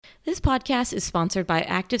This podcast is sponsored by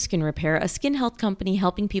Active Skin Repair, a skin health company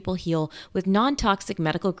helping people heal with non-toxic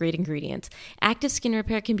medical-grade ingredients. Active Skin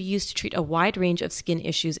Repair can be used to treat a wide range of skin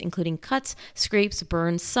issues, including cuts, scrapes,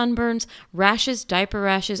 burns, sunburns, rashes, diaper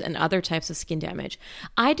rashes, and other types of skin damage.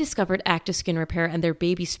 I discovered Active Skin Repair and their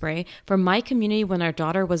baby spray from my community when our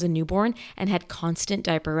daughter was a newborn and had constant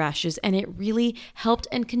diaper rashes, and it really helped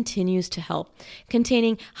and continues to help.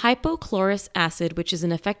 Containing hypochlorous acid, which is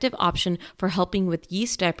an effective option for helping with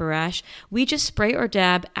yeast diaper rash, we just spray or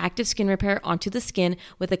dab Active Skin Repair onto the skin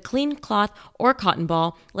with a clean cloth or cotton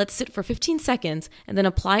ball, let sit for 15 seconds, and then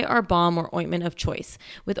apply our balm or ointment of choice.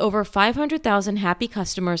 With over 500,000 happy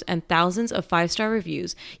customers and thousands of 5-star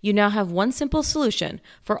reviews, you now have one simple solution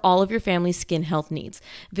for all of your family's skin health needs.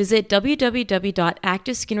 Visit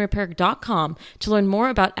www.activeskinrepair.com to learn more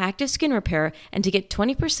about Active Skin Repair and to get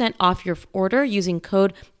 20% off your order using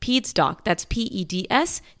code PEDSDOC. That's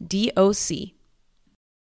PEDSDOC.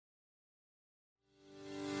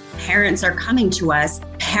 Parents are coming to us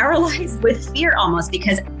paralyzed with fear almost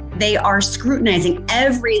because they are scrutinizing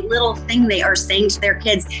every little thing they are saying to their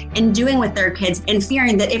kids and doing with their kids and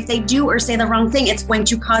fearing that if they do or say the wrong thing, it's going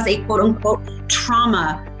to cause a quote unquote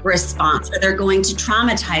trauma response, or they're going to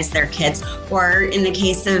traumatize their kids, or in the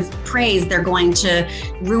case of praise, they're going to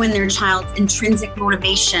ruin their child's intrinsic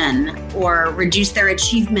motivation or reduce their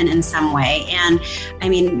achievement in some way. And I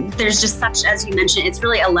mean, there's just such, as you mentioned, it's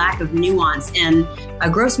really a lack of nuance and a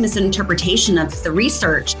gross misinterpretation of the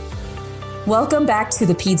research. Welcome back to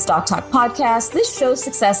the Peds Doc Talk podcast. This show's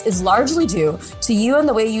success is largely due to you and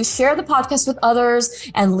the way you share the podcast with others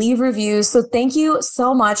and leave reviews. So thank you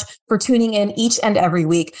so much for tuning in each and every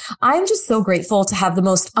week. I'm just so grateful to have the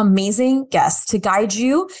most amazing guests to guide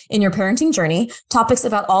you in your parenting journey, topics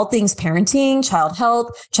about all things parenting, child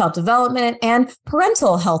health, child development, and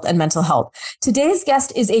parental health and mental health. Today's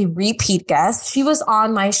guest is a repeat guest. She was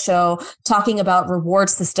on my show talking about reward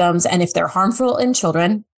systems and if they're harmful in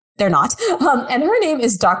children. They're not. And her name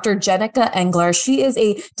is Dr. Jenica Engler. She is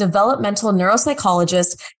a developmental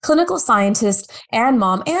neuropsychologist, clinical scientist, and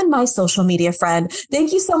mom, and my social media friend.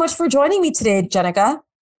 Thank you so much for joining me today, Jenica.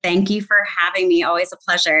 Thank you for having me. Always a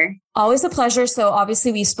pleasure. Always a pleasure. So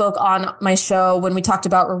obviously we spoke on my show when we talked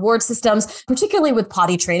about reward systems, particularly with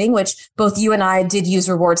potty training, which both you and I did use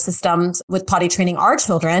reward systems with potty training our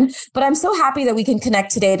children. But I'm so happy that we can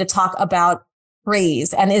connect today to talk about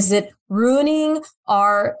praise. And is it ruining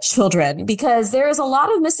our children? Because there is a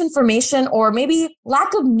lot of misinformation or maybe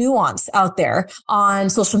lack of nuance out there on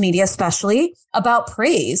social media, especially about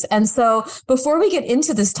praise. And so before we get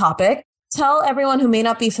into this topic, tell everyone who may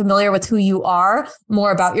not be familiar with who you are more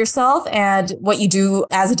about yourself and what you do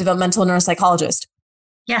as a developmental neuropsychologist.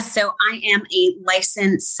 Yes, so I am a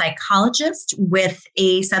licensed psychologist with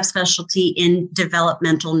a subspecialty in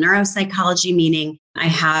developmental neuropsychology, meaning I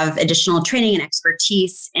have additional training and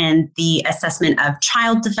expertise in the assessment of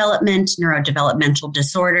child development, neurodevelopmental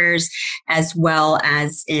disorders, as well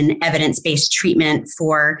as in evidence-based treatment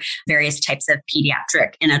for various types of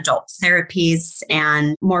pediatric and adult therapies.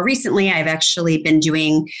 And more recently, I've actually been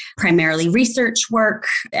doing primarily research work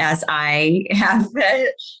as I have,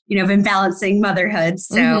 been balancing motherhood.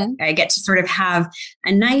 So I get to sort of have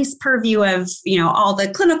a nice purview of, all the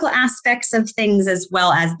clinical aspects of things as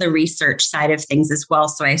well as the research side of things as well.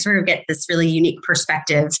 So I sort of get this really unique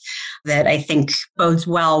perspective that I think bodes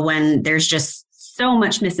well when there's just so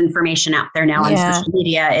much misinformation out there now on social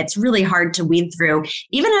media. It's really hard to weed through.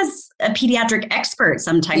 Even as a pediatric expert,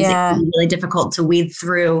 sometimes it can be really difficult to weed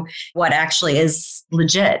through what actually is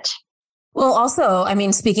legit. Well, also,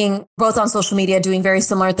 speaking both on social media, doing very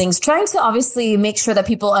similar things, trying to obviously make sure that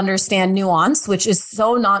people understand nuance, which is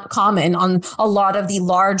so not common on a lot of the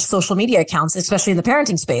large social media accounts, especially in the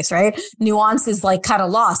parenting space, right? Nuance is like kind of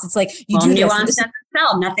lost. It's like nuance doesn't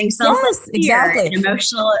sell. Nothing sells. Yes, exactly.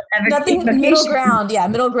 Emotional. Nothing. Middle ground. Yeah,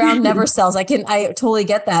 middle ground never sells. I totally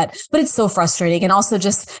get that, but it's so frustrating. And also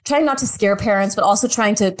just trying not to scare parents, but also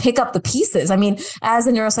trying to pick up the pieces. As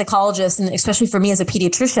a neuropsychologist, and especially for me as a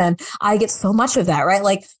pediatrician, I get so much of that, right?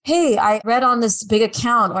 Like, hey, I read on this big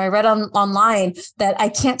account or I read online that I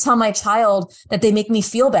can't tell my child that they make me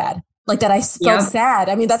feel bad. Like that I felt sad.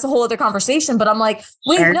 That's a whole other conversation, but I'm like,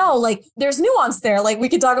 wait, no, like there's nuance there. Like we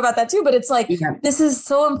could talk about that too, but it's like, this is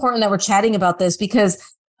so important that we're chatting about this because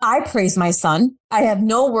I praise my son. I have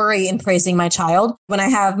no worry in praising my child. When I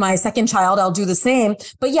have my second child, I'll do the same.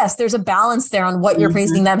 But yes, there's a balance there on what you're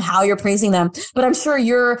praising them, how you're praising them. But I'm sure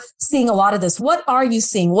you're seeing a lot of this. What are you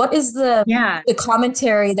seeing? What is the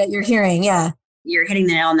commentary that you're hearing? Yeah. You're hitting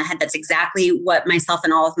the nail on the head. That's exactly what myself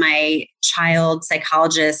and all of my child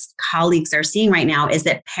psychologist colleagues are seeing right now, is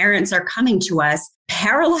that parents are coming to us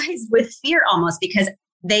paralyzed with fear almost because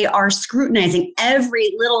they are scrutinizing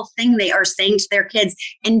every little thing they are saying to their kids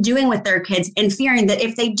and doing with their kids, and fearing that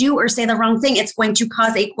if they do or say the wrong thing, it's going to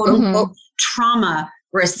cause a quote unquote trauma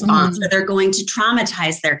response, or they're going to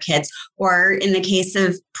traumatize their kids. Or in the case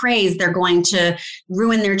of praise, they're going to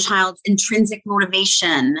ruin their child's intrinsic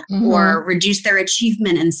motivation or reduce their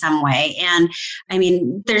achievement in some way. And I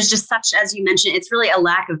mean, there's just such, as you mentioned, it's really a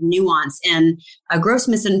lack of nuance and a gross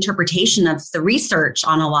misinterpretation of the research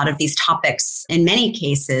on a lot of these topics in many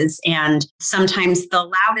cases. And sometimes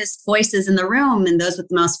the loudest voices in the room and those with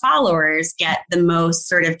the most followers get the most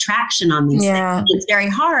sort of traction on these things. It's very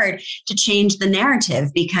hard to change the narrative,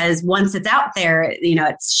 because once it's out there,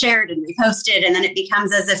 it's shared and reposted, and then it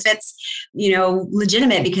becomes as if it's,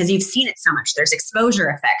 legitimate because you've seen it so much. There's exposure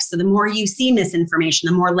effects. So the more you see misinformation,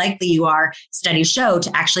 the more likely you are, studies show,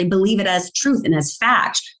 to actually believe it as truth and as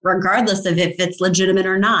fact, regardless of if it's legitimate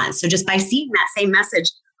or not. So just by seeing that same message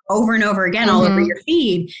over and over again all over your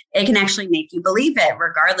feed, it can actually make you believe it,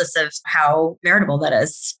 regardless of how veritable that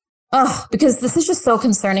is. Oh, because this is just so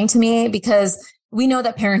concerning to me, because we know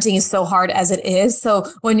that parenting is so hard as it is. So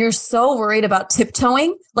when you're so worried about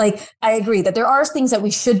tiptoeing, like, I agree that there are things that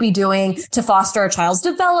we should be doing to foster a child's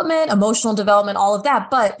development, emotional development, all of that.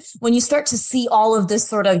 But when you start to see all of this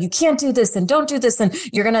sort of, you can't do this and don't do this, and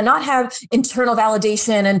you're going to not have internal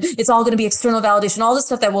validation, and it's all going to be external validation, all this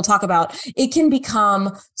stuff that we'll talk about, it can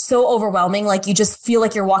become so overwhelming. Like, you just feel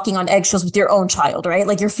like you're walking on eggshells with your own child, right?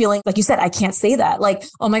 Like, you're feeling, like you said, I can't say that. Like,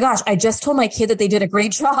 oh my gosh, I just told my kid that they did a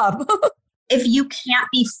great job. If you can't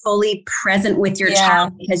be fully present with your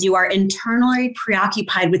child because you are internally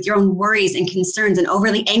preoccupied with your own worries and concerns and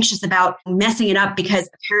overly anxious about messing it up, because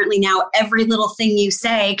apparently now every little thing you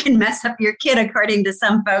say can mess up your kid, according to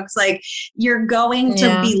some folks, like, you're going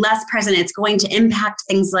to be less present. It's going to impact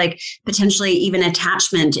things like potentially even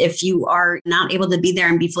attachment if you are not able to be there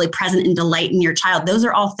and be fully present and delight in your child. Those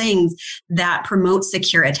are all things that promote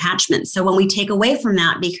secure attachment. So when we take away from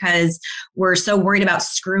that because we're so worried about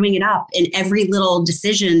screwing it up in every little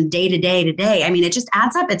decision day to day, I mean, it just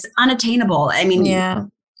adds up. It's unattainable. I mean,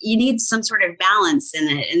 you need some sort of balance in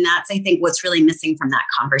it. And that's, I think, what's really missing from that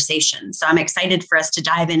conversation. So I'm excited for us to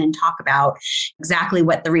dive in and talk about exactly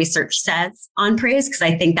what the research says on praise, because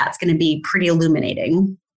I think that's going to be pretty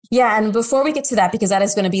illuminating. Yeah. And before we get to that, because that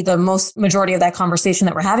is going to be the most majority of that conversation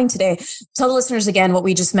that we're having today, tell the listeners again what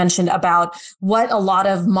we just mentioned about what a lot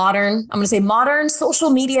of modern social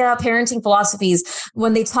media parenting philosophies,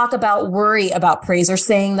 when they talk about worry about praise, or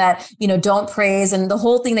saying that, don't praise, and the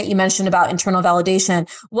whole thing that you mentioned about internal validation.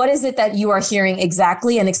 What is it that you are hearing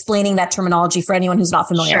exactly, and explaining that terminology for anyone who's not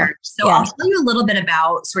familiar? Sure. So I'll tell you a little bit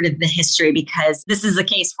about sort of the history, because this is a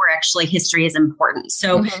case where actually history is important.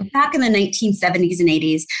 So back in the 1970s and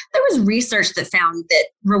 80s, there was research that found that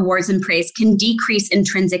rewards and praise can decrease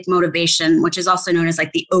intrinsic motivation, which is also known as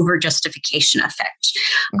like the over-justification effect.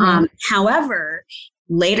 However,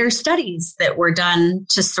 later studies that were done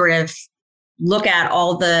to sort of look at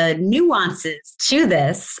all the nuances to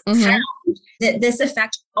this found that this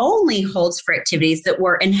effect only holds for activities that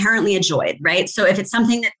were inherently enjoyed, right? So if it's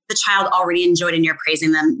something that the child already enjoyed and you're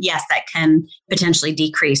praising them, yes, that can potentially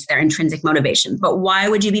decrease their intrinsic motivation. But why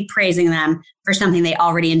would you be praising them for something they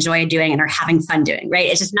already enjoy doing and are having fun doing, right?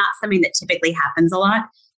 It's just not something that typically happens a lot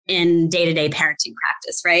in day-to-day parenting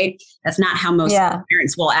practice, right? That's not how most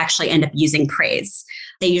parents will actually end up using praise.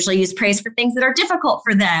 They usually use praise for things that are difficult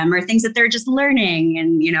for them, or things that they're just learning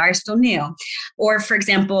and, are still new. Or, for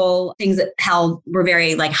example, things that were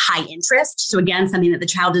very like high interest. So again, something that the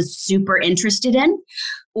child is super interested in.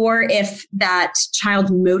 Or if that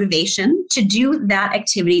child's motivation to do that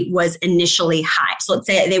activity was initially high. So let's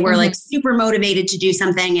say they were like super motivated to do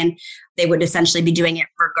something, and they would essentially be doing it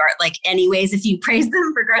anyways, if you praise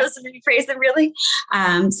them, regardless of if you praise them, really.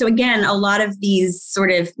 So again, a lot of these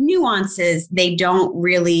sort of nuances, they don't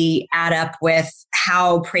really add up with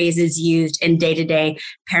how praise is used in day-to-day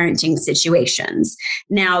parenting situations.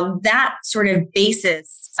 Now, that sort of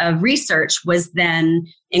basis of research was then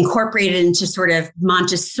incorporated into sort of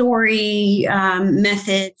Montessori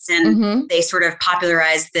methods, and they sort of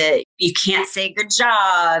popularized that you can't say good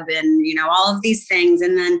job and, all of these things.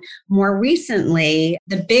 And then more recently,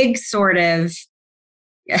 the big sort of,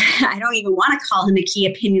 I don't even want to call him a key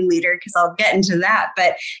opinion leader because I'll get into that,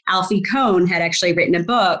 but Alfie Kohn had actually written a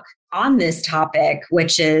book on this topic,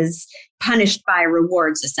 which is Punished by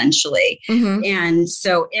Rewards, essentially. And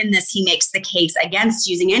so in this, he makes the case against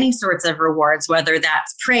using any sorts of rewards, whether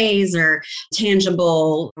that's praise or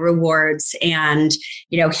tangible rewards. And,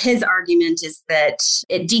 his argument is that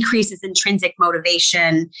it decreases intrinsic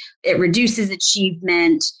motivation, it reduces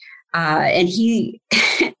achievement. And he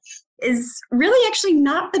is really actually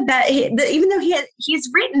not the best, even though he's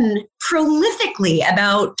written prolifically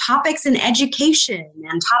about topics in education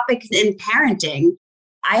and topics in parenting.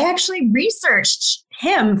 I actually researched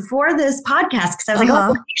him for this podcast because I was like,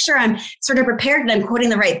 oh, make sure I'm sort of prepared and I'm quoting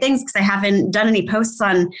the right things because I haven't done any posts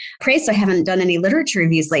on praise. So I haven't done any literature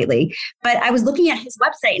reviews lately. But I was looking at his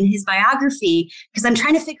website and his biography because I'm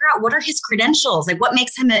trying to figure out what are his credentials, like what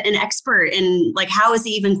makes him an expert and like how is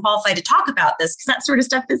he even qualified to talk about this? Because that sort of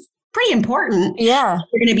stuff is pretty important. Yeah.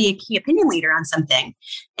 You're going to be a key opinion leader on something.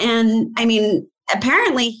 And I mean,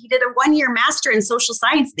 apparently he did a 1-year master in social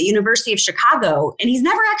science at the University of Chicago, and he's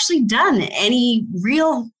never actually done any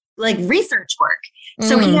real like research work.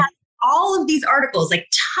 So he has all of these articles, like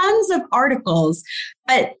tons of articles,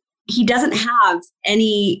 but he doesn't have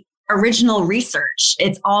any original research.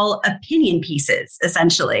 It's all opinion pieces,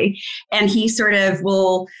 essentially. And he sort of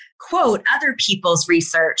will quote other people's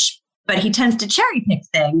research, but he tends to cherry pick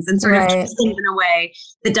things and sort of do things in a way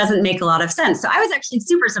that doesn't make a lot of sense. So I was actually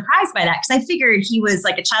super surprised by that because I figured he was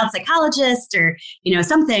like a child psychologist or, you know,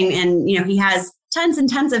 something. And, you know, he has tons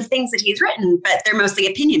and tons of things that he's written, but they're mostly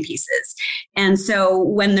opinion pieces. And so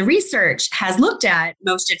when the research has looked at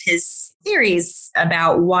most of his theories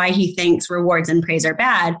about why he thinks rewards and praise are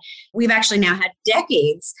bad, we've actually now had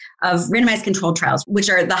decades of randomized controlled trials, which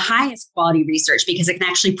are the highest quality research because it can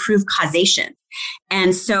actually prove causation.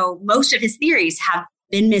 And so most of his theories have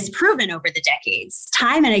been misproven over the decades,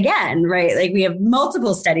 time and again, right? Like we have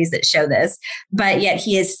multiple studies that show this, but yet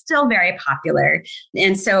he is still very popular.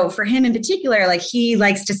 And so for him in particular, like he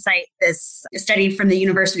likes to cite this study from the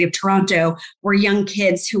University of Toronto where young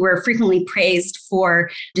kids who were frequently praised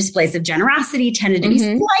for displays of generosity tended to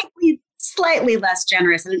be slightly less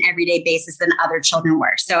generous on an everyday basis than other children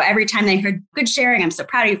were. So every time they heard good sharing, I'm so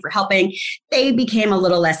proud of you for helping, they became a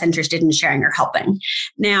little less interested in sharing or helping.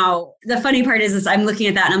 Now, the funny part is I'm looking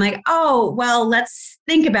at that and I'm like, oh, well, let's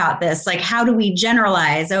think about this. Like, how do we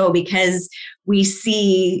generalize? Oh, because we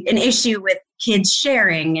see an issue with kids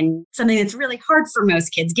sharing and something that's really hard for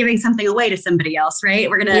most kids, giving something away to somebody else, right?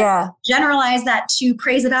 We're going to generalize that to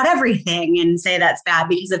praise about everything and say that's bad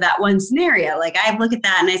because of that one scenario. Like I look at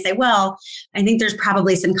that and I say, well, I think there's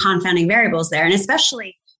probably some confounding variables there. And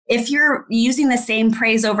especially if you're using the same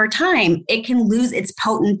praise over time, it can lose its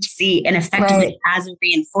potency and effectiveness as a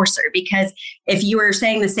reinforcer. Because if you were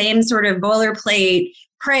saying the same sort of boilerplate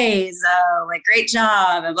praise, like great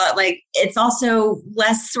job, but like it's also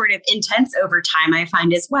less sort of intense over time, I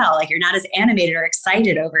find as well. Like you're not as animated or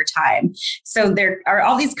excited over time. So there are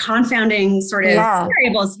all these confounding sort of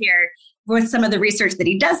variables here with some of the research that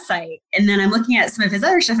he does cite. And then I'm looking at some of his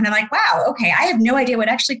other stuff and I'm like, wow, okay, I have no idea what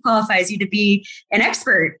actually qualifies you to be an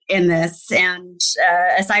expert in this. And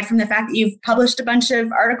aside from the fact that you've published a bunch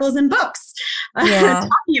of articles and books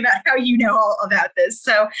talking about how you know all about this.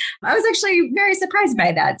 So I was actually very surprised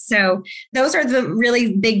by that. So those are the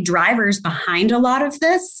really big drivers behind a lot of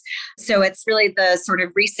this. So it's really the sort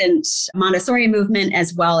of recent Montessori movement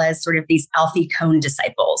as well as sort of these Alfie Kohn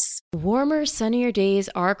disciples. Warmer, sunnier days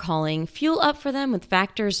are calling. Fuel up for them with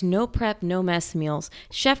Factor's no prep, no mess meals.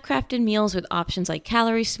 Chef-crafted meals with options like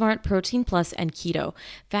Calorie Smart, Protein Plus, and Keto.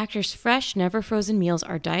 Factor's fresh, never frozen meals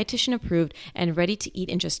are dietitian approved and ready to eat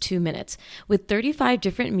in just 2 minutes. With 35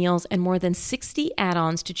 different meals and more than 60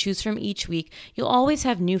 add-ons to choose from each week, you'll always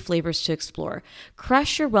have new flavors to explore.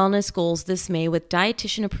 Crush your wellness goals this May with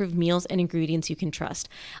dietitian approved meals and ingredients you can trust.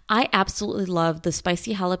 I absolutely love the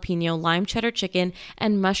spicy jalapeno lime cheddar chicken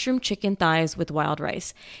and mushroom chicken thighs with wild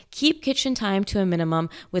rice. Keep kitchen time to a minimum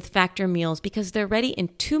with Factor meals because they're ready in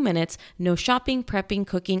 2 minutes, no shopping, prepping,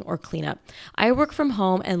 cooking, or cleanup. I work from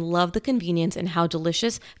home and love the convenience and how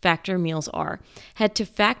delicious Factor meals are. Head to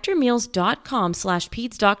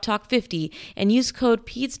factormeals.com/PedsDocTalk50 and use code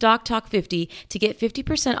PedsDocTalk50 to get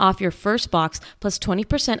 50% off your first box plus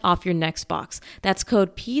 20% off your next box. That's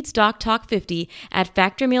code PedsDocTalk50 at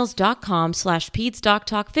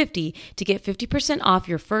factormeals.com/PedsDocTalk50 to get 50% off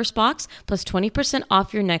your first box plus 20%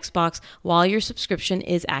 off your next box while your subscription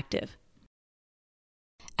is active.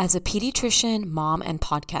 As a pediatrician, mom, and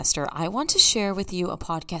podcaster, I want to share with you a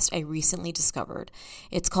podcast I recently discovered.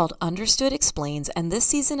 It's called Understood Explains, and this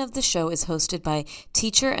season of the show is hosted by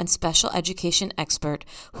teacher and special education expert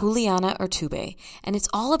Juliana Urtubey, and it's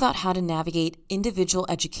all about how to navigate individual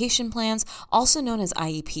education plans, also known as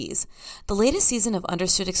IEPs. The latest season of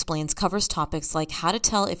Understood Explains covers topics like how to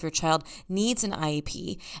tell if your child needs an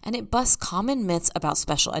IEP, and it busts common myths about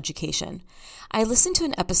special education. I listened to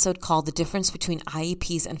an episode called The Difference Between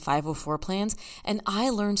IEPs and 504 plans, and I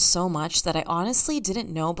learned so much that I honestly didn't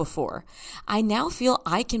know before. I now feel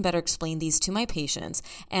I can better explain these to my patients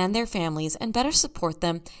and their families and better support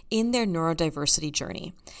them in their neurodiversity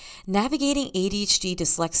journey. Navigating ADHD,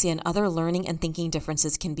 dyslexia, and other learning and thinking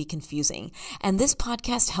differences can be confusing, and this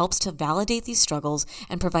podcast helps to validate these struggles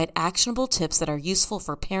and provide actionable tips that are useful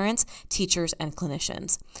for parents, teachers, and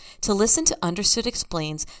clinicians. To listen to Understood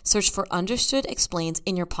Explains, search for Understood Explains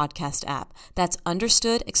in your podcast app. That's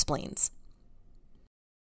Understood Explains.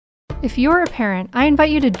 If you're a parent, I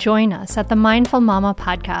invite you to join us at the Mindful Mama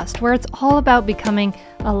podcast, where it's all about becoming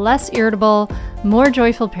a less irritable, more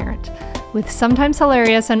joyful parent. With sometimes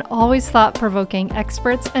hilarious and always thought-provoking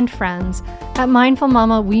experts and friends, at Mindful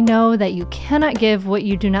Mama, we know that you cannot give what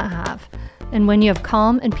you do not have. And when you have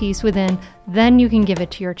calm and peace within, then you can give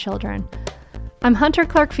it to your children. I'm Hunter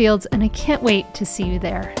Clark Fields, and I can't wait to see you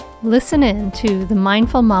there. Listen in to the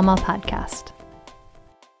Mindful Mama podcast.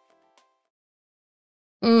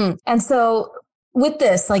 And so with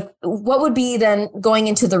this, what would be then going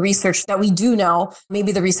into the research that we do know,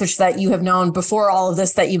 maybe the research that you have known before all of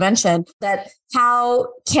this that you mentioned, that how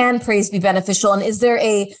can praise be beneficial? And is there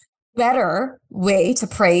a better way to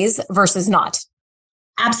praise versus not?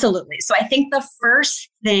 Absolutely. So I think the first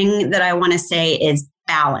thing that I want to say is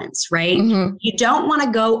balance, right? Mm-hmm. You don't want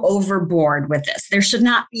to go overboard with this. There should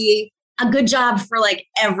not be a good job for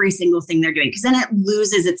every single thing they're doing, because then it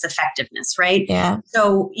loses its effectiveness, right? Yeah.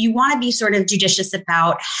 So you want to be sort of judicious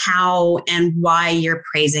about how and why you're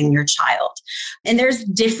praising your child. And there's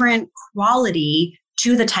different quality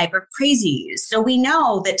to the type of praise you use. So we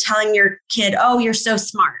know that telling your kid, oh, you're so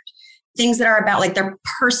smart, things that are about their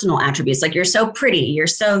personal attributes, you're so pretty, you're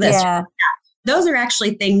so this, yeah. Those are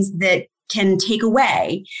actually things that can take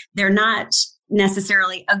away. They're not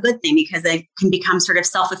necessarily a good thing, because they can become sort of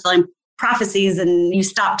self-fulfilling prophecies, and you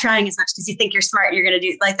stop trying as much because you think you're smart and you're going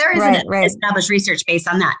to do there isn't established research based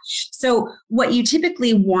on that. So what you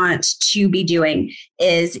typically want to be doing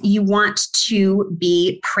is you want to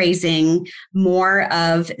be praising more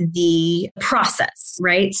of the process,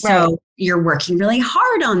 right? So you're working really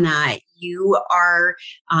hard on that. You are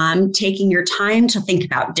taking your time to think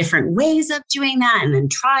about different ways of doing that and then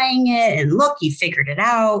trying it, and look, you figured it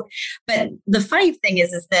out. But the funny thing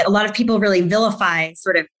is that a lot of people really vilify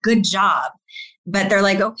sort of good job, but they're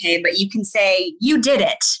okay, but you can say you did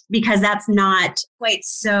it, because that's not quite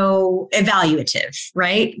so evaluative,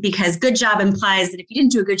 right? Because good job implies that if you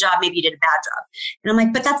didn't do a good job, maybe you did a bad job. And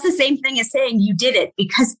I'm but that's the same thing as saying you did it,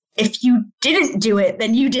 because if you didn't do it,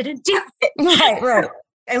 then you didn't do it. Right.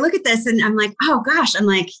 I look at this and I'm oh gosh,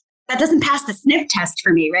 that doesn't pass the sniff test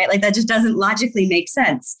for me, right? That just doesn't logically make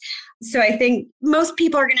sense. So I think most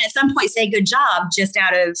people are going to at some point say good job just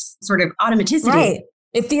out of sort of automaticity. Right.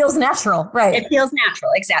 It feels natural. Right. It feels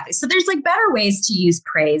natural. Exactly. So there's better ways to use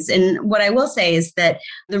praise. And what I will say is that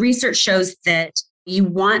the research shows that you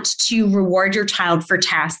want to reward your child for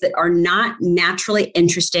tasks that are not naturally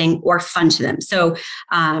interesting or fun to them. So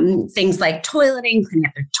things like toileting, cleaning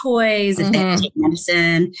up their toys, if they take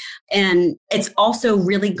medicine. And it's also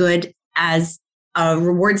really good as a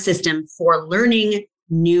reward system for learning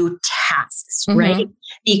new tasks, right?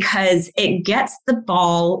 Because it gets the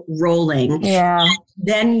ball rolling. Yeah.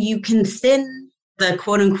 Then you can thin the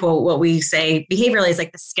quote unquote, what we say behaviorally is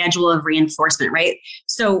the schedule of reinforcement, right?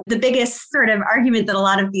 So the biggest sort of argument that a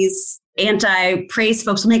lot of these anti-praise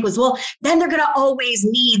folks will make was, well, then they're going to always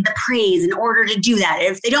need the praise in order to do that.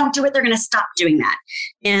 If they don't do it, they're going to stop doing that.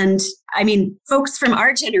 And folks from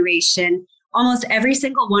our generation, almost every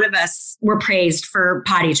single one of us were praised for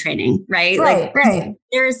potty training, right? Right.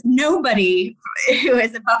 There's nobody who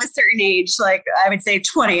is above a certain age, I would say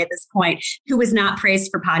 20 at this point, who was not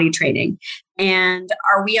praised for potty training. And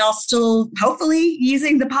are we all still hopefully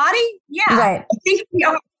using the potty? Yeah, right. I think we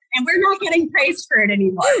are. And we're not getting praised for it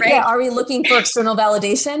anymore, right? Yeah. Are we looking for external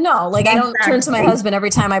validation? No. I don't turn to my husband every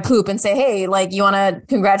time I poop and say, hey, you want to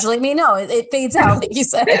congratulate me? No, it fades out, like you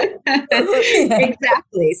said. Yeah.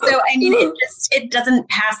 Exactly. So, it doesn't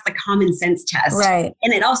pass the common sense test. Right.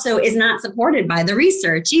 And it also is not supported by the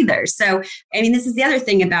research either. So, this is the other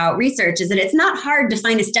thing about research is that it's not hard to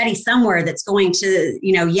find a study somewhere that's going to,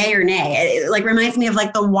 yay or nay. It reminds me of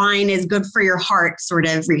the wine is good for your heart sort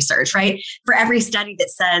of research, right? For every study that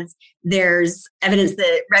says there's evidence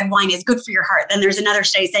that red wine is good for your heart, then there's another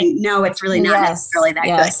study saying, no, it's really not necessarily that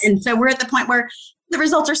good. And so we're at the point where the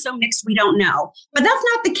results are so mixed, we don't know. But that's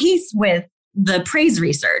not the case with the praise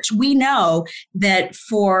research. We know that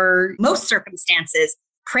for most circumstances,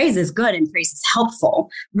 praise is good and praise is helpful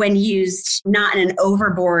when used not in an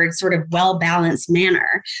overboard, sort of well-balanced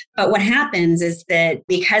manner. But what happens is that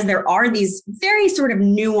because there are these very sort of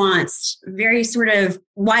nuanced, very sort of,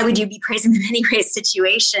 why would you be praising them anyway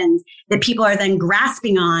situations that people are then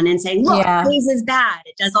grasping on and saying, look, praise is bad.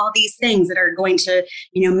 It does all these things that are going to,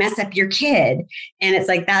 mess up your kid. And it's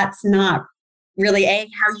like, that's not really A,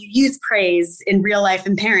 how you use praise in real life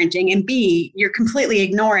and parenting, and B, you're completely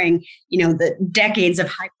ignoring, the decades of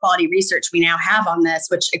high quality research we now have on this,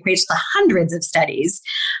 which equates to hundreds of studies.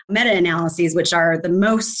 Meta-analyses, which are the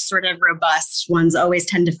most sort of robust ones, always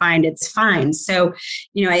tend to find it's fine. So,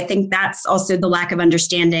 I think that's also the lack of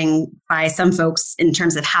understanding by some folks in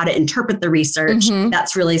terms of how to interpret the research.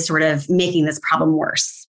 That's really sort of making this problem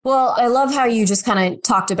worse. Well, I love how you just kind of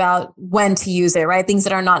talked about when to use it, right? Things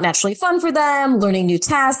that are not naturally fun for them, learning new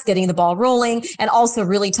tasks, getting the ball rolling, and also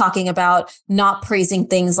really talking about not praising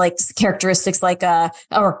things like characteristics like,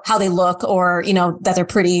 or how they look, or, that they're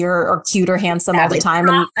pretty or cute or handsome all the time.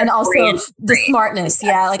 And also the smartness.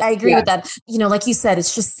 Yeah. Like I agree with that. Like you said,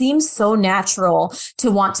 it just seems so natural to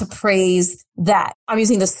want to praise that. I'm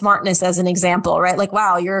using the smartness as an example, right? Like,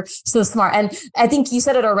 wow, you're so smart. And I think you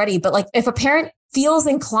said it already, but like if a parent feels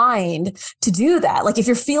inclined to do that, like if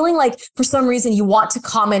you're feeling like for some reason you want to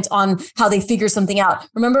comment on how they figure something out,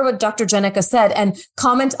 remember what Dr. Jenica said and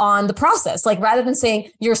comment on the process. Like rather than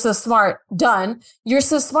saying, you're so smart, done, you're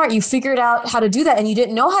so smart, you figured out how to do that and you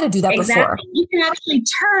didn't know how to do that before. You can actually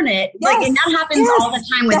turn it. Like, and that happens all the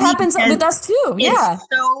time with that happens with us too. It's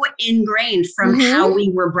so ingrained from how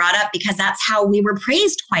we were brought up, because that's how we were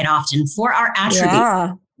praised quite often for our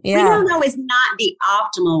attributes. We don't know is not the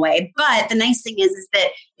optimal way. But the nice thing is that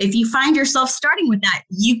if you find yourself starting with that,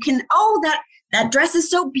 you can, that dress is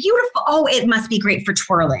so beautiful. Oh, it must be great for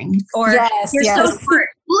twirling. Or you're so smart.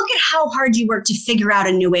 Look at how hard you work to figure out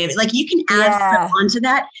a new way of it. Like you can add stuff onto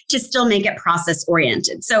that to still make it process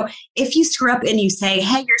oriented. So if you screw up and you say,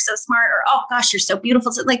 hey, you're so smart, or, oh gosh, you're so beautiful.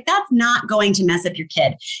 So like, that's not going to mess up your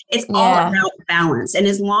kid. It's all about balance. And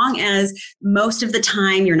as long as most of the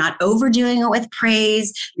time you're not overdoing it with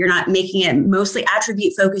praise, you're not making it mostly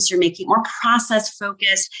attribute focused, you're making it more process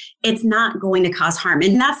focused, it's not going to cause harm.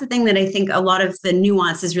 And that's the thing that I think a lot of the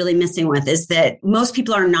nuance is really missing with, is that most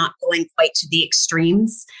people are not going quite to the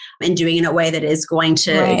extremes and doing it in a way that is going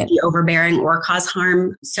to be overbearing or cause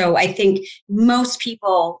harm. So I think most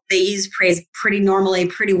people, they use praise pretty normally,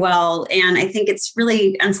 pretty well. And I think it's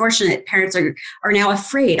really unfortunate parents are now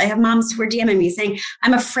afraid. I have moms who are DMing me saying,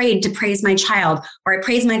 I'm afraid to praise my child, or I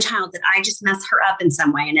praise my child that I just mess her up in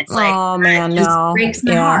some way. And it's like, oh man, no. Breaks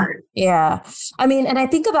my heart. Yeah. I mean, and I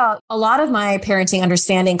think about a lot of my parenting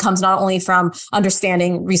understanding comes not only from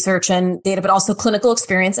understanding research and data, but also clinical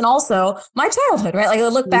experience and also my childhood, right? Like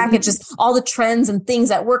I look back at just all the trends and things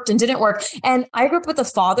that worked and didn't work. And I grew up with a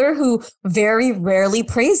father who very rarely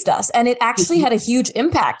praised us. And it actually had a huge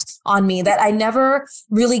impact on me that I never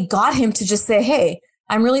really got him to just say, hey,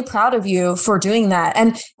 I'm really proud of you for doing that.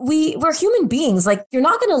 And we're human beings. Like you're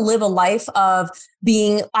not going to live a life of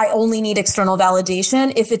being, I only need external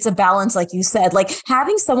validation if it's a balance, like you said, like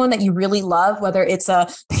having someone that you really love, whether it's a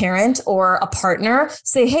parent or a partner,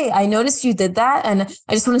 say, hey, I noticed you did that. And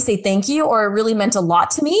I just want to say thank you, or it really meant a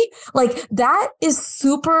lot to me. Like that is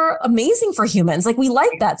super amazing for humans. Like we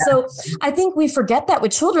like that. So I think we forget that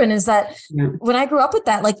with children, is that when I grew up with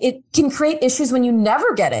that, like it can create issues when you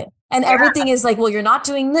never get it. And everything is like, well, you're not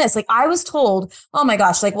doing this. Like I was told, oh my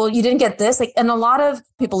gosh, like, well, you didn't get this. Like, and a lot of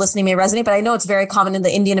people listening may resonate, but I know it's very common in the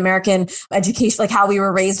Indian American education, like how we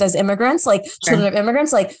were raised as immigrants, like children of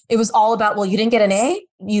immigrants, like it was all about, well, you didn't get an A,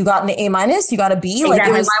 you got an A-, you got a B. Exactly. Like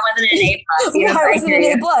it was, why wasn't it an A+? Why wasn't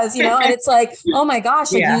it an A+, and it's like, oh my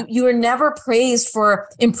gosh, like you were never praised for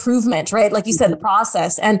improvement, right? Like you said, the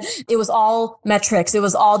process, and it was all metrics. It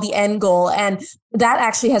was all the end goal. And that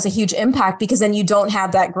actually has a huge impact, because then you don't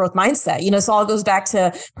have that growth mindset. So all goes back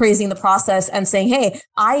to praising the process and saying, hey,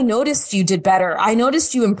 I noticed you did better. I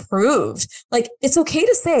noticed you improved. Like it's okay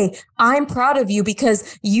to say, I'm proud of you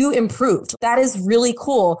because you improved. That is really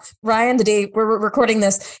cool. Ryan, the day we're recording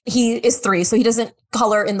this, he is 3, so he doesn't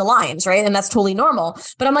color in the lines, right? And that's totally normal.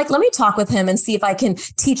 But I'm like, let me talk with him and see if I can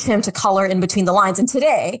teach him to color in between the lines. And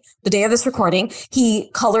today, the day of this recording, he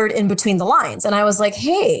colored in between the lines. And I was like,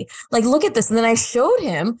 hey, like, look at this. And then I showed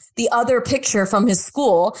him the other picture from his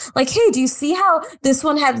school. Like, hey, do you see how this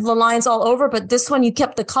one had the lines all over, but this one, you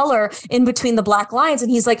kept the color in between the black lines? And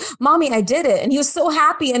he's like, Mommy, I did it. And he was so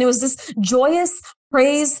happy. And it was this joyous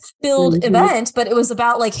praise-filled event, but it was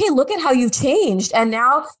about like, hey, look at how you've changed. And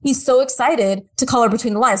now he's so excited to color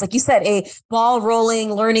between the lines. Like you said, a ball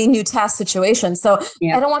rolling, learning new task situation. So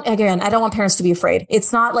I don't want parents to be afraid.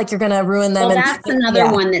 It's not like you're going to ruin them. Well, that's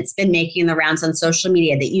another one that's been making the rounds on social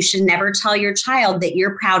media, that you should never tell your child that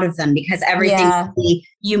you're proud of them, because everything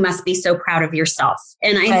you must be so proud of yourself.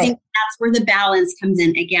 And I think that's where the balance comes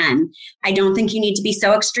in again. I don't think you need to be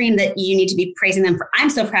so extreme that you need to be praising them for, I'm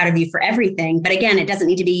so proud of you for everything. But again, it doesn't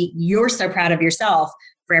need to be, you're so proud of yourself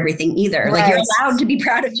for everything either. Right. Like you're allowed to be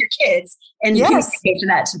proud of your kids and communicate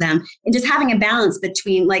that to them. And just having a balance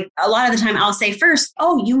between, like, a lot of the time I'll say first,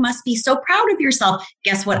 oh, you must be so proud of yourself.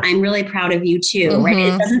 Guess what? I'm really proud of you too, right?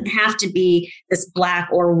 It doesn't have to be this black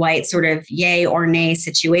or white sort of yay or nay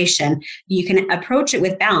situation. You can approach it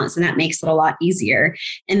with balance, and that makes it a lot easier.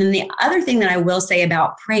 And then the other thing that I will say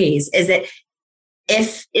about praise is that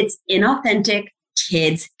if it's inauthentic,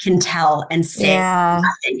 kids can tell and say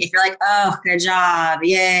nothing. If you're like, oh, good job,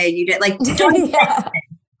 yay, you did, like, don't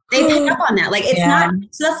they pick up on that. Like, it's not,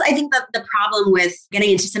 so that's, I think, the problem with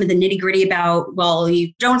getting into some of the nitty gritty about, well,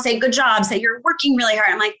 you don't say good job, say you're working really hard.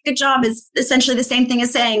 I'm like, good job is essentially the same thing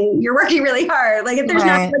as saying you're working really hard. Like, if there's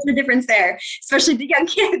not much of a difference there, especially the young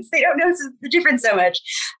kids, they don't notice the difference so much.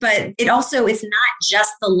 But it also, it's not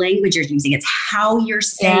just the language you're using, it's how you're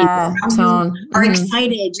saying, how tone. You are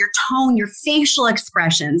excited, your tone, your facial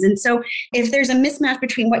expressions. And so if there's a mismatch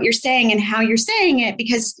between what you're saying and how you're saying it,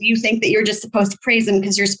 because you think that you're just supposed to praise them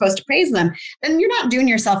because you're supposed to praise them, then you're not doing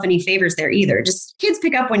yourself any favors there either. Just kids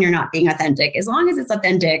pick up when you're not being authentic. As long as it's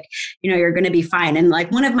authentic, you're going to be fine. And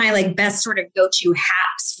like, one of my best sort of go-to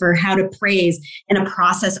hacks for how to praise in a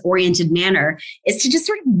process-oriented manner is to just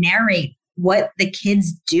sort of narrate what the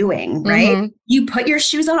kid's doing, right? You put your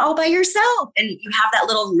shoes on all by yourself, and you have that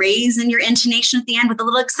little raise in your intonation at the end with a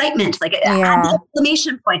little excitement, like add the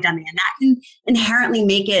exclamation point on the end. That can inherently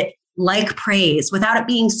make it like praise without it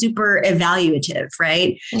being super evaluative,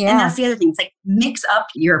 right? And that's the other thing. It's like, mix up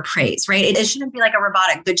your praise, right? It shouldn't be like a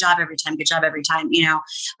robotic, good job every time,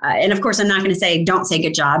 and of course, I'm not going to say, don't say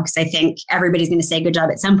good job, because I think everybody's going to say good job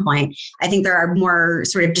at some point. I think there are more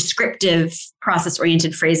sort of descriptive,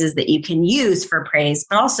 process-oriented phrases that you can use for praise,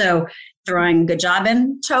 but also throwing good job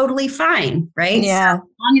in, totally fine, right? Yeah. So as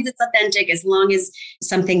long as it's authentic, as long as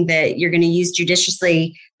something that you're going to use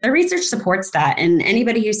judiciously, the research supports that. And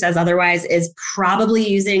anybody who says otherwise is probably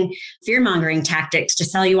using fear-mongering tactics to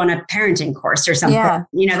sell you on a parenting course or something. That's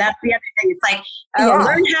the other thing. It's like,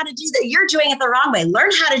 learn how to do that. You're doing it the wrong way. Learn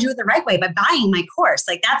how to do it the right way by buying my course.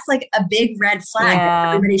 Like, that's like a big red flag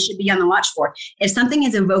that everybody should be on the watch for. If something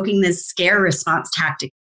is evoking this scare response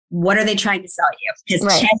tactic, what are they trying to sell you? Because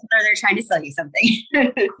chances are they're trying to sell you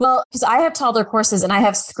something. Well, because I have toddler courses and I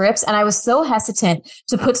have scripts, and I was so hesitant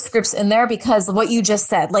to put scripts in there because of what you just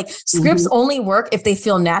said. Like, scripts only work if they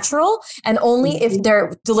feel natural, and only if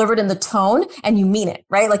they're delivered in the tone and you mean it,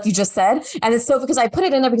 right? Like you just said. And it's so, because I put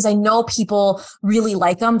it in there because I know people really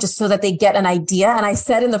like them, just so that they get an idea. And I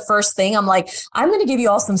said in the first thing, I'm like, I'm going to give you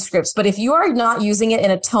all some scripts, but if you are not using it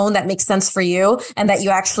in a tone that makes sense for you and that you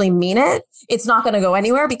actually mean it, it's not going to go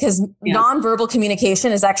anywhere, because nonverbal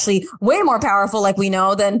communication is actually way more powerful, like we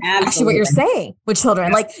know, than actually what you're saying with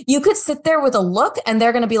children. Like, you could sit there with a look and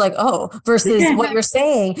they're going to be like, oh, versus what you're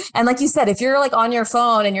saying. And like you said, if you're like on your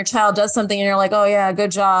phone and your child does something and you're like, oh yeah, good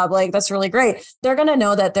job, like, that's really great, they're going to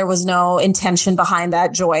know that there was no intention behind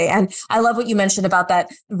that joy. And I love what you mentioned about that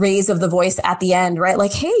raise of the voice at the end, right?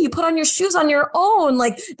 Like, hey, you put on your shoes on your own.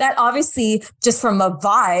 Like, that obviously, just from a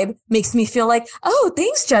vibe, makes me feel like, oh,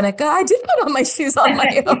 thanks, Jenica, I did put on my shoes on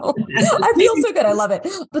my own. I feel so good. I love it.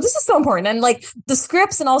 But this is so important. And like, the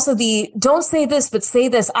scripts, and also the don't say this, but say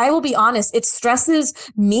this. I will be honest, it stresses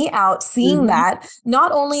me out seeing that,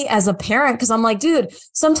 not only as a parent, because I'm like, dude,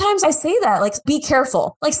 sometimes I say that, like, be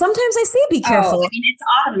careful. Like, sometimes I say be careful. Oh, I mean, it's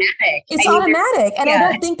automatic. It's automatic. And I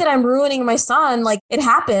don't think that I'm ruining my son. Like, it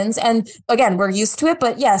happens. And again, we're used to it.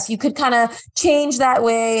 But yes, you could kind of change that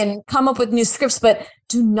way and come up with new scripts, but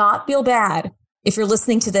do not feel bad if you're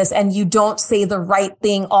listening to this and you don't say the right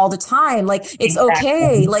thing all the time. Like, it's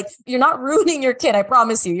okay. Like, you're not ruining your kid. I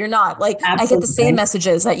promise you, you're not. Like, I get the same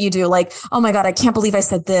messages that you do. Like, oh my God, I can't believe I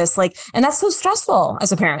said this. Like, and that's so stressful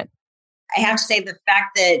as a parent. I have to say, the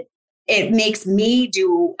fact that it makes me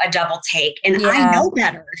do a double take, and I know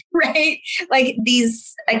better, right? Like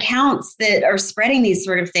these accounts that are spreading these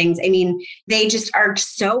sort of things. I mean, they just are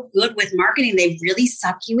so good with marketing. They really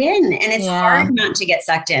suck you in, and it's hard not to get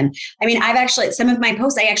sucked in. I mean, some of my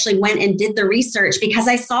posts, I actually went and did the research because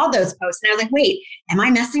I saw those posts and I was like, wait, am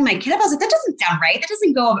I messing my kid up? I was like, that doesn't sound right. That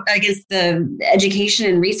doesn't go against the education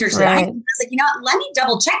and research that I was like, you know what, let me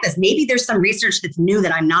double check this. Maybe there's some research that's new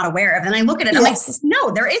that I'm not aware of. And I look at it, I'm like,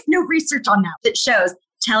 no, there is no research on that shows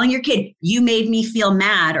telling your kid, you made me feel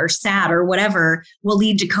mad or sad or whatever will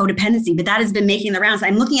lead to codependency. But that has been making the rounds.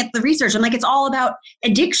 I'm looking at the research. I'm like, it's all about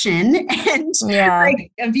addiction and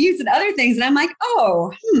like abuse and other things. And I'm like,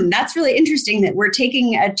 oh, that's really interesting that we're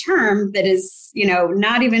taking a term that is, you know,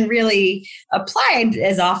 not even really applied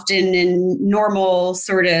as often in normal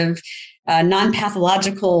sort of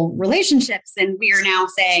non-pathological relationships. And we are now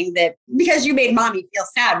saying that because you made mommy feel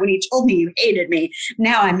sad when you told me you hated me,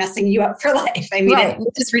 now I'm messing you up for life. I mean,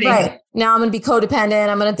 it's just ridiculous. Right. Now I'm going to be codependent.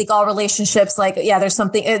 I'm going to think all relationships like, there's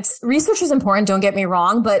something, research is important. Don't get me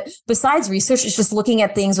wrong. But besides research, it's just looking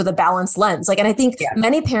at things with a balanced lens. Like, and I think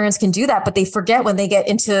many parents can do that, but they forget when they get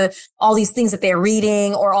into all these things that they're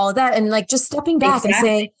reading or all of that. And like just stepping back and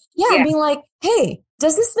saying, and being like, hey,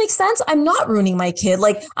 does this make sense? I'm not ruining my kid.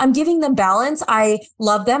 Like I'm giving them balance. I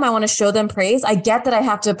love them. I want to show them praise. I get that I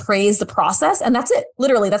have to praise the process. And that's it.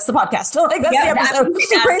 Literally, that's the podcast. Like that's the episode.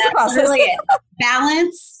 Praise the process. Really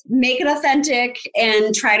balance, make it authentic,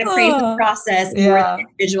 and try to praise the process more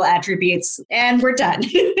individual attributes. And we're done.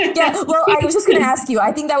 Well, I was just going to ask you,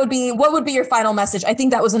 I think what would be your final message? I think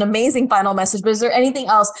that was an amazing final message, but is there anything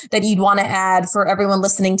else that you'd want to add for everyone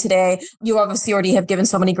listening today? You obviously already have given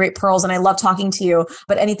so many great pearls and I love talking to you,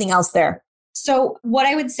 but anything else there? So what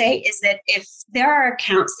I would say is that if there are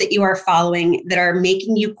accounts that you are following that are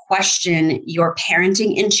making you question your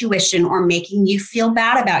parenting intuition or making you feel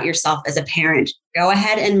bad about yourself as a parent, go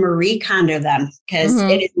ahead and Marie Kondo them because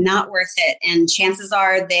it is not worth it. And chances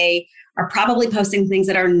are they are probably posting things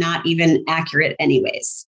that are not even accurate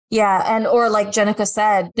anyways. Yeah. And, or like Jenica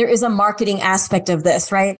said, there is a marketing aspect of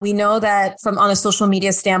this, right? We know that from on a social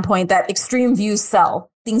media standpoint, that extreme views sell.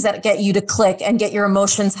 Things that get you to click and get your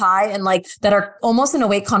emotions high and like that are almost in a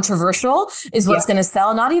way controversial is what's going to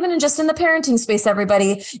sell. Not even just in the parenting space,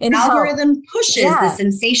 everybody. In algorithm pushes the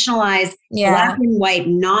sensationalized black and white,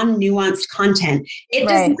 non-nuanced content. It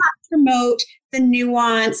does not promote the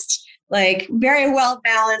nuanced, like very well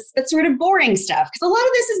balanced, but sort of boring stuff. Because a lot of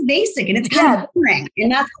this is basic and it's kind of boring.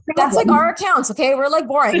 And that's like our accounts. Okay. We're like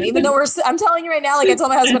boring, even though I'm telling you right now, like I told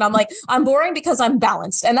my husband, I'm like, I'm boring because I'm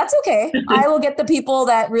balanced and that's okay. I will get the people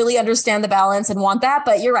that really understand the balance and want that.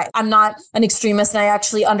 But you're right. I'm not an extremist and I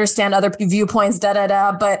actually understand other viewpoints,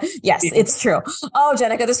 but yes, it's true. Oh,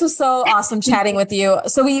 Jenica, this was so awesome chatting with you.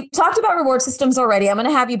 So we talked about reward systems already. I'm going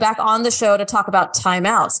to have you back on the show to talk about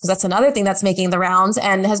timeouts because that's another thing that's making the rounds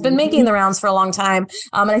and has been making the rounds for a long time.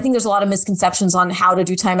 And I think there's a lot of misconceptions on how to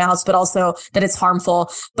do timeouts, but also that it's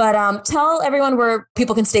harmful. But tell everyone where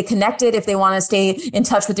people can stay connected if they want to stay in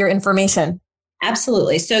touch with your information.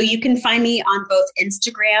 Absolutely. So you can find me on both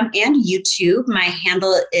Instagram and YouTube. My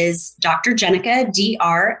handle is Dr. Jenica,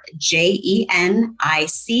 DrJenicka.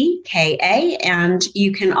 And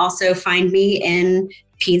you can also find me in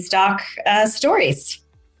PedsDoc stories.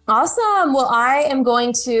 Awesome. Well, I am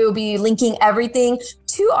going to be linking everything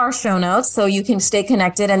to our show notes so you can stay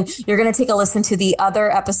connected and you're going to take a listen to the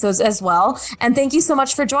other episodes as well. And thank you so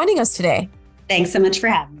much for joining us today. Thanks so much for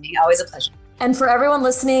having me. Always a pleasure. And for everyone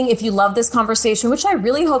listening, if you love this conversation, which I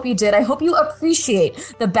really hope you did, I hope you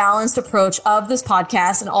appreciate the balanced approach of this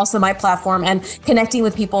podcast and also my platform and connecting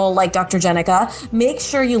with people like Dr. Jenica. Make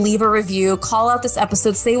sure you leave a review, call out this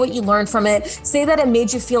episode, say what you learned from it, say that it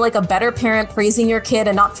made you feel like a better parent praising your kid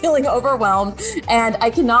and not feeling overwhelmed. And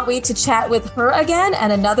I cannot wait to chat with her again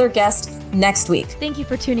and another guest next week. Thank you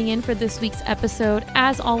for tuning in for this week's episode.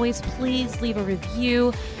 As always, please leave a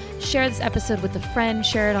review. Share this episode with a friend,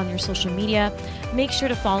 share it on your social media. Make sure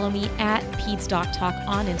to follow me at PedsDocTalk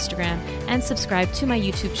on Instagram and subscribe to my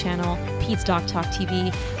YouTube channel, PedsDocTalk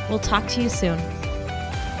TV. We'll talk to you soon.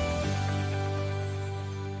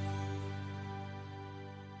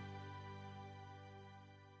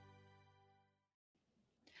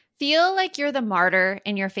 Feel like you're the martyr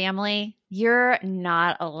in your family? You're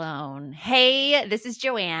not alone. Hey, this is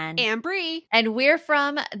Joanne. And Bree. And we're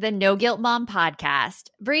from the No Guilt Mom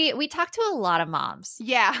podcast. Bree, we talk to a lot of moms.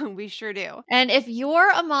 Yeah, we sure do. And if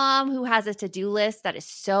you're a mom who has a to-do list that is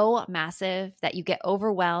so massive that you get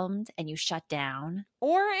overwhelmed and you shut down,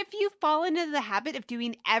 or if you fall into the habit of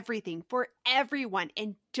doing everything for everyone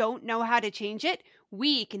and don't know how to change it,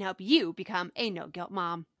 we can help you become a no-guilt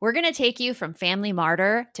mom. We're going to take you from family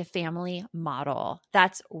martyr to family model.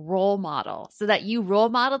 That's role model, so that you role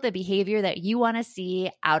model the behavior that you want to see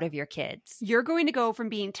out of your kids. You're going to go from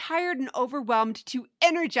being tired and overwhelmed to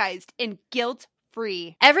energized and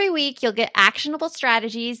guilt-free. Every week, you'll get actionable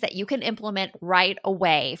strategies that you can implement right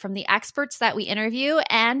away from the experts that we interview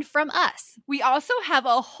and from us. We also have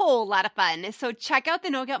a whole lot of fun, so check out the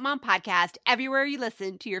No Guilt Mom podcast everywhere you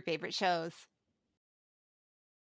listen to your favorite shows.